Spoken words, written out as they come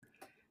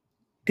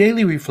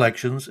Daily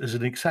Reflections is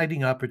an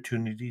exciting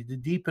opportunity to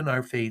deepen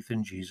our faith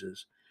in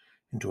Jesus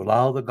and to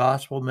allow the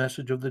gospel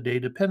message of the day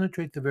to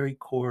penetrate the very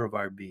core of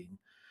our being.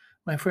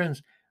 My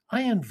friends,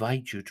 I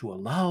invite you to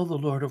allow the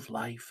Lord of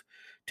life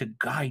to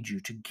guide you,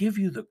 to give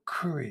you the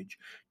courage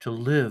to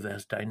live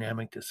as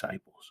dynamic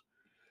disciples.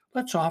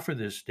 Let's offer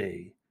this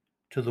day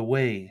to the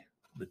way,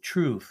 the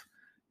truth,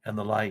 and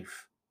the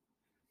life.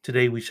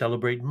 Today we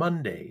celebrate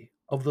Monday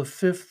of the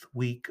fifth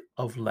week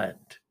of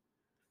Lent,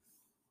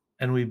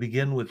 and we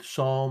begin with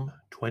Psalm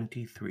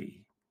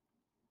 23.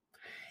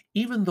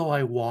 Even though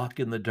I walk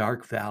in the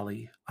dark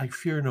valley, I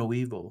fear no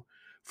evil,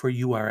 for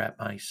you are at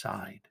my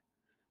side.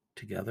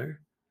 Together,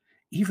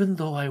 even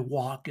though I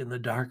walk in the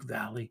dark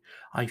valley,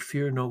 I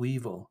fear no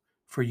evil,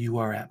 for you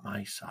are at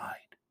my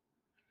side.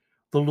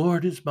 The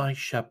Lord is my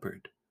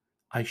shepherd,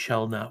 I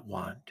shall not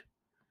want.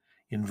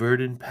 In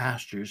verdant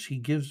pastures he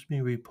gives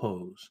me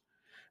repose.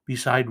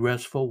 Beside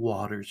restful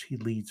waters he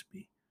leads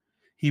me.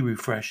 He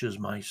refreshes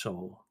my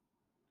soul.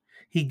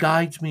 He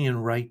guides me in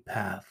right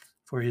path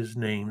for his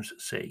name's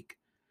sake.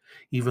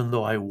 Even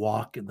though I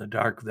walk in the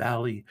dark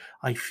valley,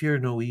 I fear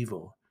no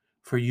evil,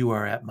 for you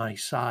are at my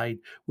side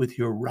with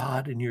your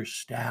rod and your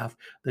staff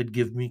that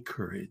give me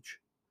courage.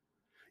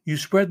 You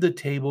spread the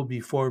table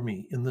before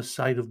me in the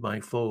sight of my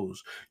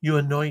foes. You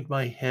anoint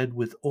my head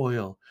with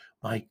oil,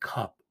 my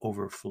cup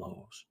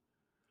overflows.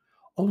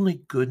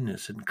 Only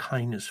goodness and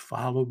kindness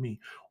follow me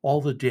all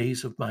the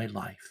days of my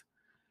life,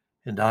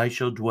 and I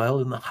shall dwell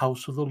in the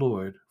house of the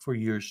Lord for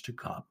years to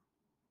come.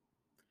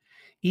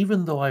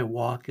 Even though I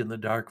walk in the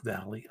dark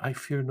valley, I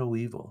fear no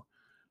evil,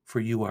 for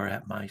you are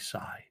at my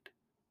side.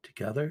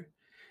 Together,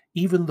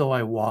 even though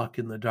I walk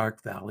in the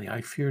dark valley,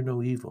 I fear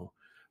no evil,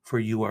 for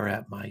you are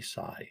at my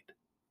side.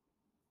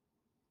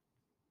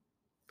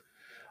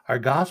 Our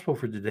gospel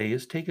for today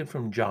is taken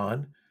from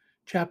John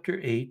chapter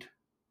 8,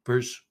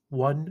 verse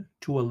 1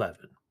 to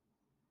 11.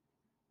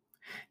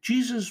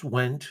 Jesus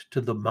went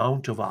to the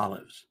Mount of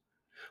Olives,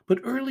 but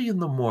early in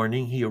the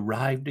morning he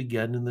arrived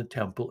again in the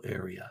temple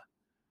area,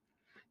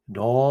 and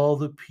all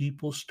the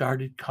people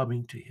started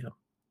coming to him,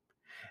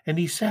 and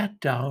he sat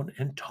down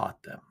and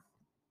taught them.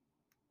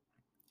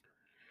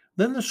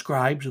 Then the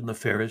scribes and the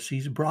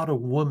Pharisees brought a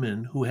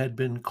woman who had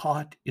been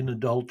caught in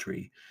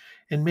adultery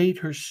and made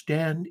her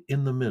stand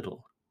in the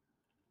middle.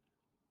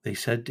 They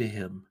said to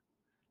him,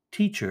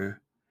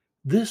 "Teacher,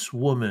 this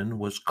woman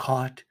was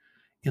caught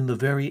in the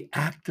very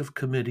act of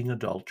committing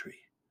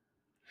adultery.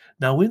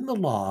 Now, in the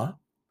law,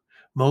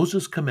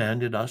 Moses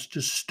commanded us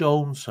to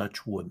stone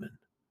such women.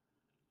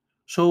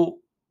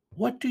 So,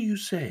 what do you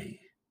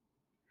say?"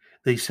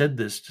 They said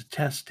this to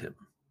test him,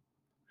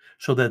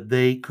 so that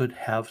they could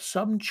have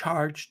some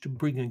charge to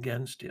bring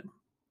against him.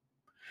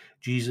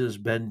 Jesus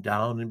bent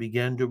down and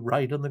began to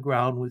write on the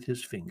ground with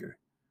his finger.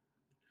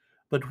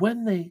 But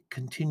when they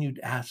continued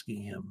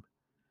asking him,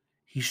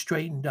 he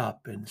straightened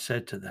up and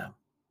said to them,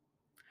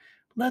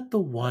 "Let the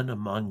one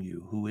among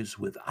you who is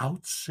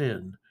without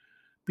sin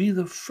be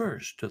the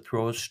first to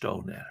throw a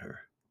stone at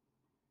her."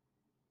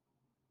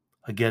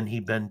 Again he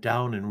bent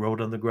down and wrote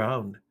on the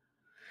ground,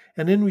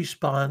 and in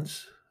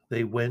response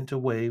they went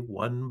away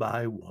one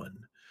by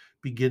one,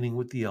 beginning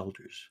with the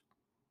elders.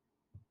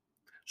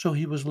 So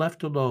he was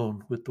left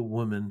alone with the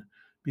woman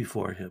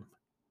before him.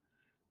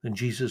 Then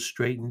Jesus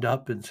straightened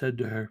up and said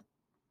to her,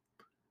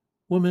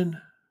 "Woman,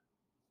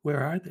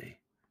 where are they?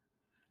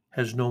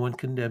 Has no one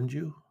condemned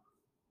you?"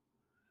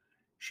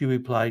 She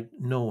replied,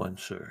 "No one,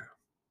 sir."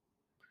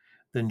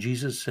 Then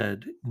Jesus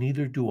said,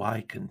 "Neither do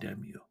I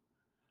condemn you.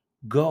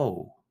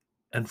 Go,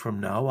 and from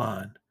now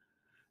on,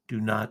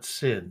 do not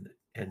sin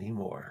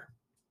anymore."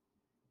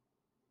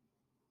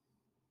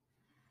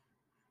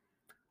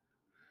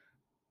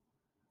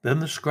 Then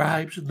the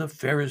scribes and the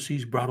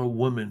Pharisees brought a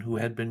woman who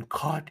had been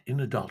caught in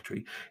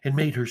adultery and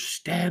made her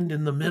stand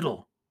in the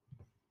middle.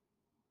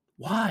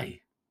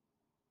 Why?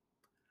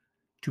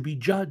 To be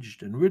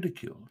judged and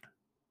ridiculed,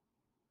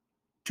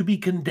 to be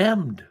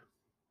condemned,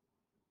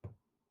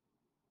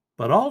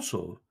 but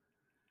also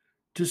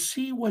to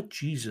see what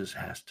Jesus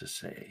has to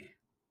say.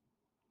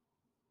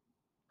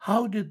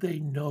 How did they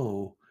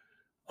know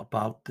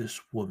about this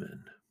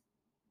woman?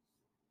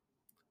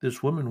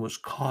 This woman was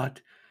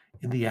caught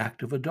in the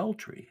act of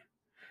adultery,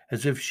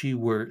 as if she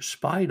were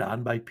spied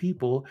on by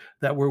people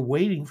that were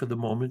waiting for the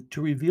moment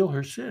to reveal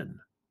her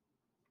sin.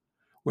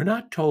 We're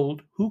not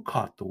told who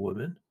caught the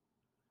woman,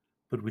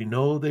 but we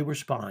know they were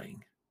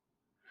spying.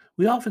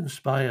 We often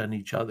spy on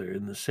each other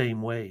in the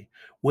same way,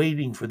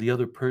 waiting for the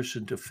other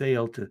person to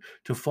fail to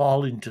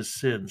fall into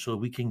sin so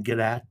we can get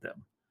at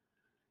them.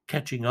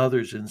 Catching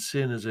others in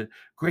sin is a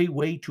great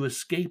way to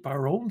escape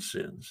our own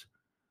sins.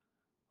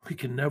 We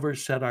can never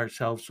set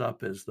ourselves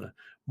up as the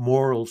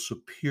moral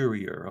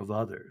superior of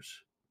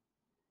others.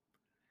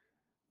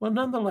 Well,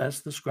 nonetheless,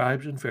 the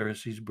scribes and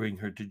Pharisees bring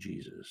her to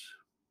Jesus.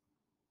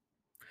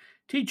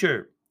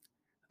 "Teacher,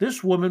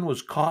 this woman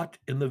was caught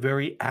in the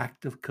very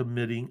act of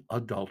committing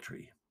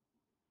adultery.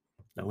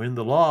 Now, in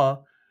the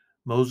law,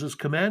 Moses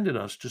commanded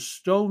us to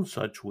stone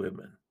such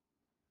women.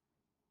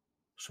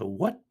 So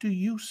what do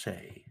you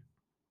say?"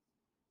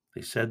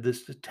 They said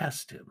this to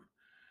test him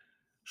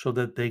so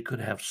that they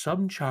could have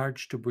some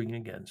charge to bring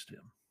against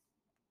him.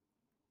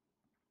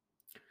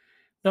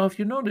 Now, if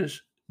you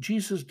notice,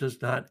 Jesus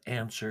does not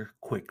answer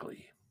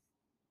quickly.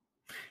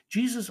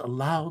 Jesus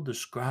allowed the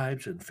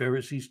scribes and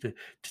Pharisees to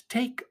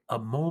take a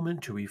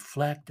moment to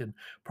reflect and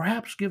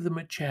perhaps give them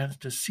a chance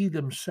to see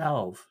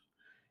themselves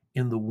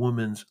in the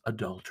woman's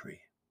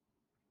adultery.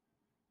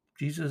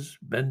 Jesus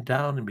bent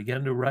down and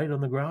began to write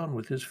on the ground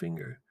with his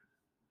finger.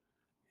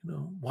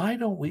 Why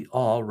don't we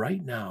all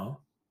right now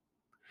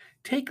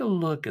take a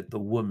look at the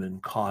woman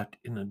caught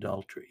in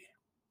adultery?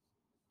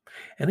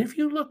 And if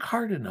you look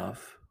hard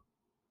enough,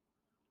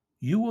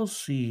 you will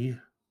see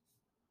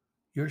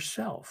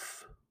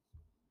yourself.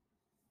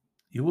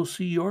 You will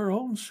see your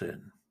own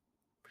sin.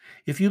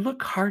 If you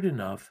look hard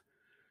enough,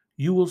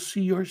 you will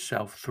see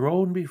yourself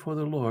thrown before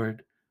the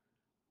Lord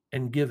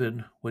and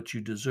given what you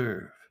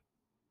deserve.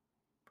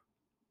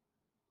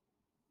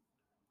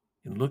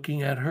 In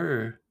looking at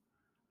her,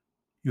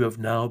 you have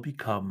now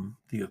become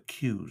the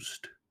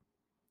accused.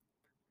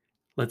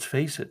 Let's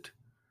face it,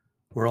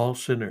 we're all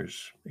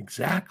sinners,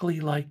 exactly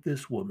like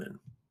this woman.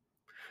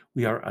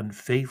 We are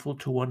unfaithful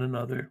to one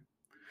another,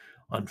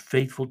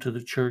 unfaithful to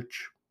the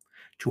church,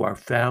 to our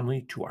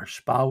family, to our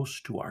spouse,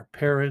 to our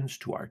parents,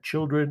 to our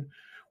children.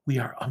 We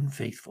are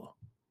unfaithful.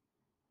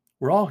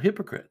 We're all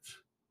hypocrites.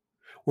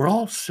 We're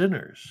all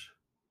sinners.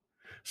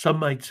 Some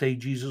might say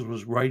Jesus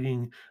was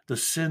writing the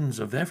sins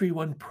of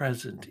everyone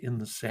present in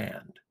the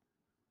sand.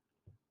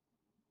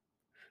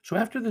 So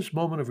after this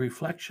moment of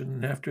reflection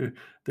and after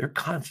their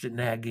constant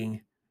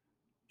nagging,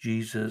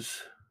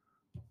 Jesus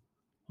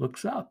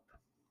looks up.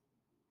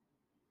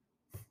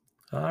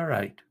 All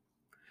right.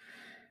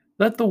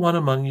 Let the one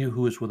among you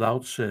who is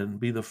without sin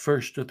be the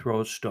first to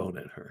throw a stone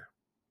at her.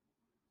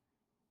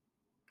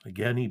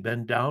 Again, he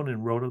bent down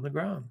and wrote on the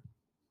ground.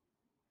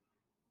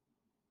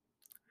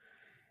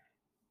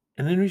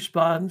 And in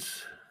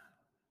response,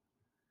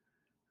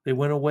 they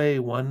went away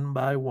one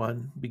by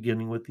one,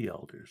 beginning with the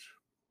elders.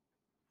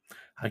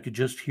 I could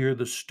just hear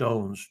the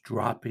stones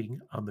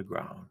dropping on the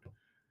ground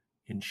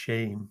in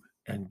shame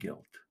and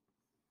guilt.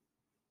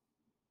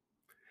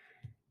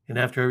 And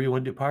after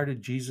everyone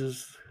departed,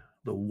 Jesus,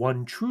 the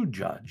one true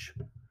judge,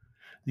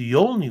 the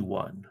only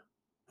one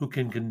who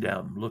can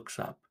condemn, looks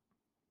up.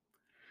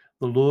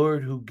 The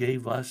Lord who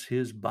gave us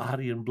his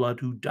body and blood,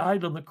 who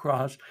died on the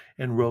cross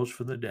and rose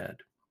from the dead.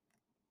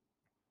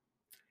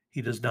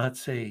 He does not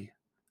say,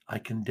 I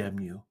condemn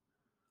you,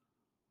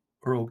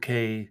 or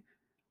okay,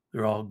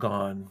 they're all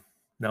gone.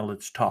 Now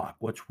let's talk.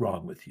 What's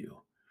wrong with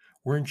you?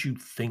 Weren't you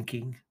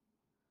thinking?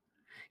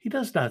 He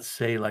does not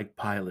say, like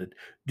Pilate,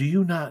 do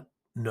you not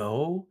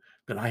know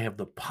that I have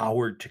the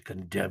power to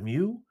condemn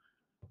you?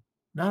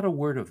 Not a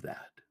word of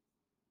that.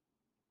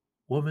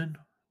 Woman,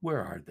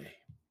 where are they?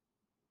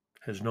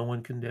 Has no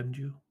one condemned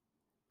you?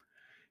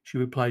 She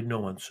replied, no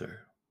one,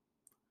 sir.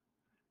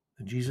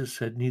 And Jesus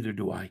said, neither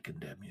do I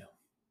condemn you.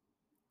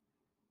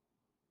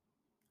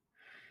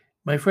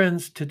 My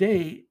friends,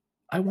 today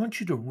I want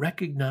you to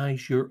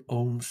recognize your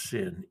own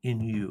sin in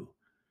you.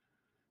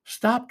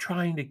 Stop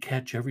trying to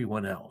catch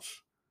everyone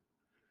else.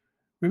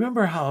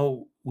 Remember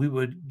how we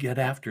would get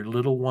after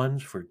little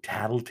ones for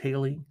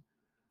tattletaling?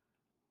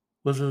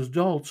 Well, as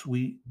adults,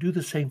 we do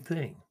the same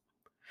thing.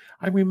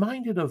 I'm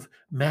reminded of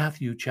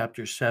Matthew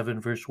chapter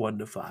 7, verse 1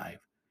 to 5.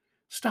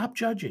 Stop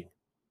judging,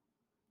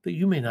 that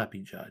you may not be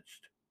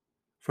judged.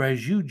 For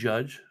as you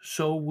judge,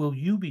 so will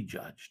you be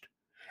judged.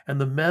 And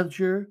the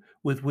measure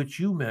with which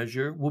you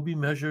measure will be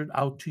measured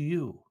out to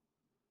you.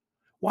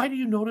 Why do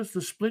you notice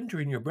the splinter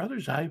in your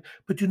brother's eye,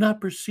 but do not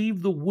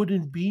perceive the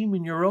wooden beam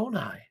in your own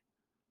eye?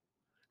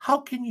 How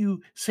can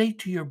you say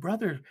to your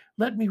brother,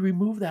 let me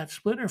remove that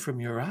splinter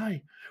from your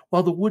eye,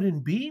 while the wooden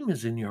beam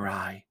is in your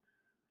eye?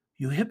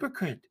 You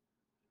hypocrite!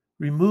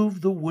 Remove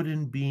the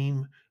wooden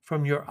beam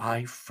from your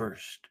eye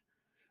first.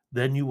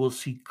 Then you will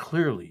see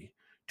clearly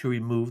to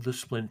remove the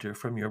splinter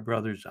from your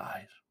brother's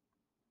eyes.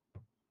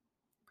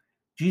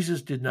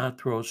 Jesus did not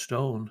throw a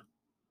stone,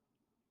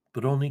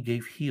 but only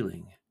gave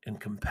healing and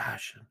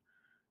compassion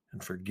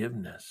and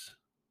forgiveness.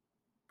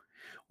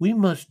 We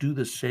must do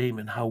the same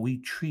in how we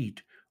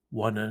treat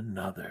one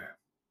another.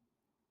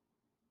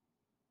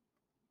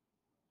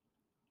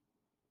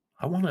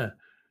 I want to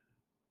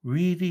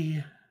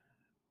really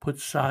put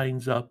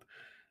signs up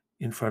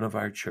in front of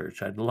our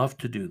church. I'd love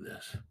to do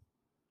this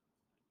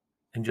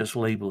and just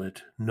label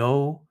it,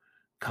 no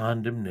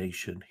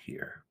condemnation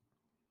here.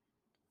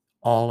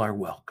 All are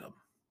welcome.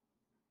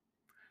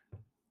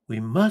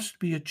 We must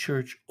be a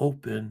church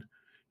open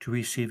to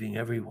receiving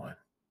everyone,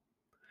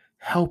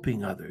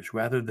 helping others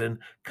rather than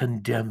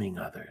condemning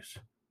others.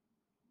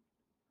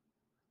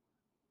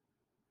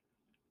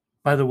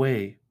 By the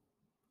way,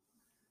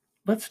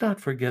 let's not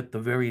forget the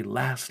very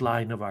last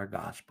line of our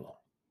gospel.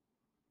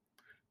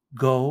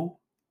 Go,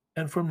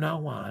 and from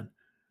now on,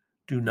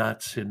 do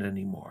not sin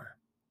anymore.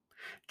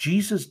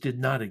 Jesus did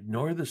not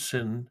ignore the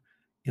sin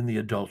in the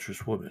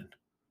adulterous woman.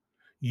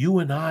 You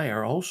and I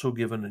are also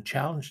given a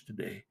challenge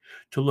today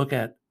to look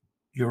at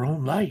your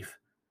own life,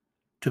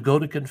 to go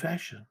to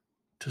confession.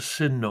 to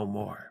sin no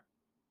more.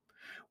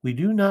 We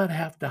do not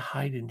have to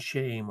hide in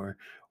shame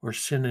or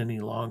sin any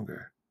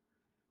longer.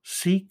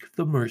 Seek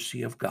the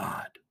mercy of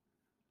God.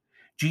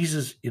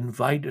 Jesus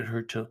invited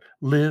her to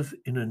live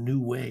in a new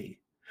way,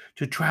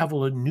 to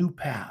travel a new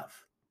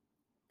path.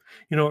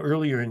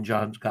 Earlier in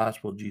John's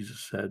gospel, Jesus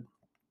said,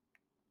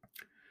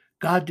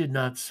 God did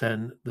not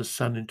send the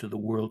Son into the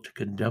world to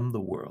condemn the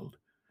world,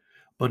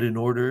 but in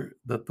order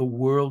that the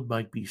world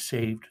might be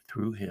saved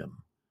through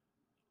him.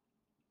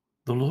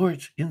 The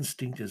Lord's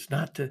instinct is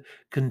not to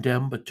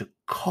condemn, but to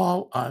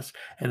call us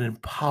and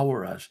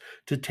empower us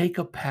to take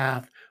a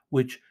path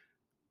which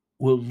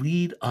will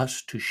lead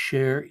us to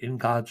share in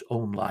God's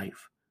own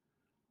life,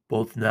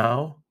 both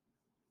now,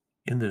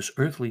 in this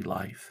earthly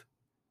life,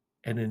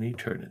 and in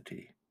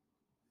eternity.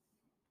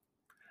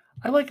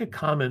 I like a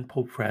comment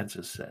Pope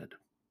Francis said.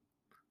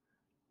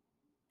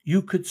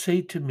 You could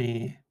say to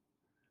me,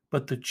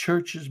 but the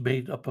church is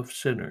made up of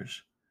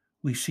sinners.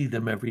 We see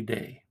them every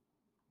day.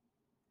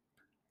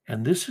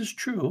 And this is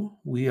true.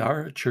 We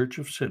are a church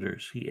of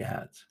sinners, he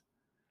adds.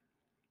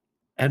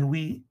 And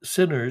we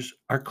sinners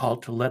are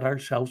called to let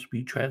ourselves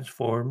be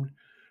transformed,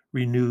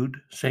 renewed,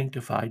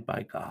 sanctified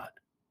by God.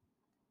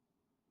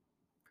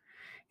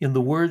 In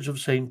the words of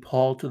St.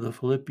 Paul to the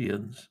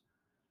Philippians,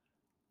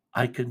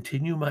 I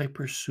continue my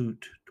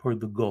pursuit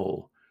toward the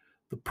goal,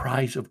 the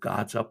prize of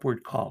God's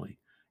upward calling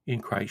in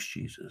Christ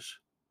Jesus.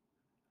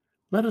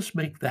 Let us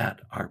make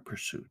that our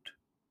pursuit.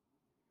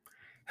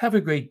 Have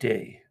a great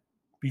day.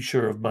 Be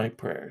sure of my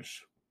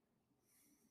prayers.